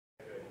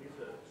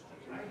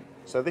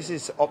So this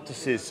is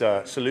Optus's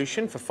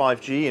solution for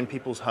 5G in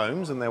people's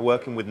homes, and they're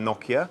working with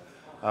Nokia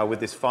with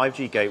this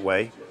 5G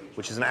gateway,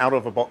 which is an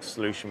out-of-the-box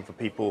solution for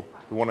people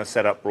who want to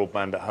set up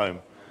broadband at home.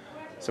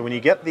 So when you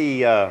get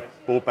the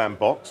broadband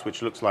box,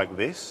 which looks like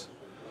this,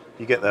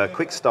 you get the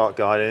quick start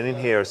guide, and in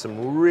here are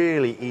some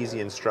really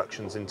easy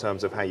instructions in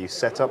terms of how you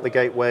set up the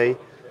gateway,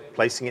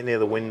 placing it near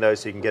the window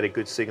so you can get a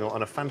good signal,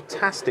 and a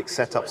fantastic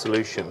setup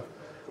solution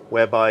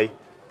whereby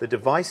the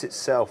device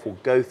itself will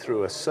go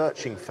through a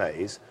searching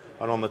phase,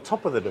 and on the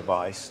top of the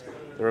device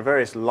there are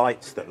various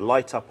lights that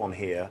light up on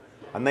here,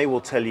 and they will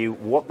tell you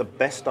what the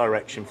best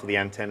direction for the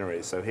antenna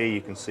is. So here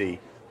you can see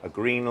a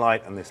green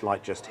light and this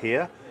light just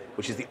here,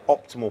 which is the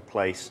optimal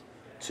place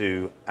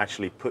to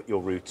actually put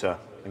your router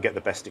and get the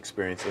best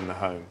experience in the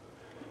home.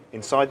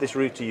 Inside this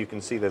router you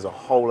can see there's a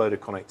whole load of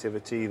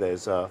connectivity.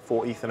 There's 4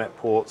 Ethernet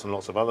ports and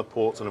lots of other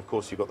ports, and of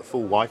course you've got the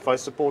full Wi-Fi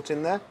support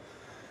in there.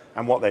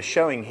 And what they're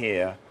showing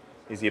here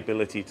is the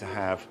ability to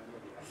have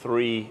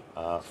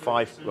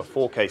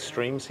 4K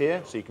streams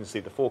here, so you can see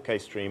the 4K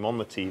stream on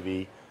the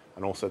TV,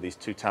 and also these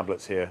 2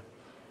 tablets here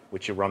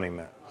which are running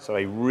that. So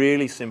a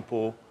really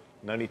simple,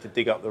 no need to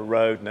dig up the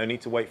road, no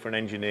need to wait for an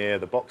engineer,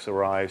 the box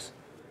arrives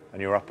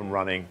and you're up and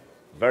running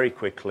very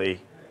quickly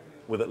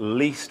with at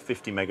least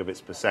 50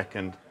 megabits per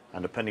second,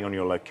 and depending on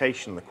your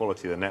location, the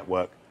quality of the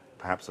network,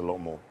 perhaps a lot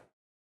more.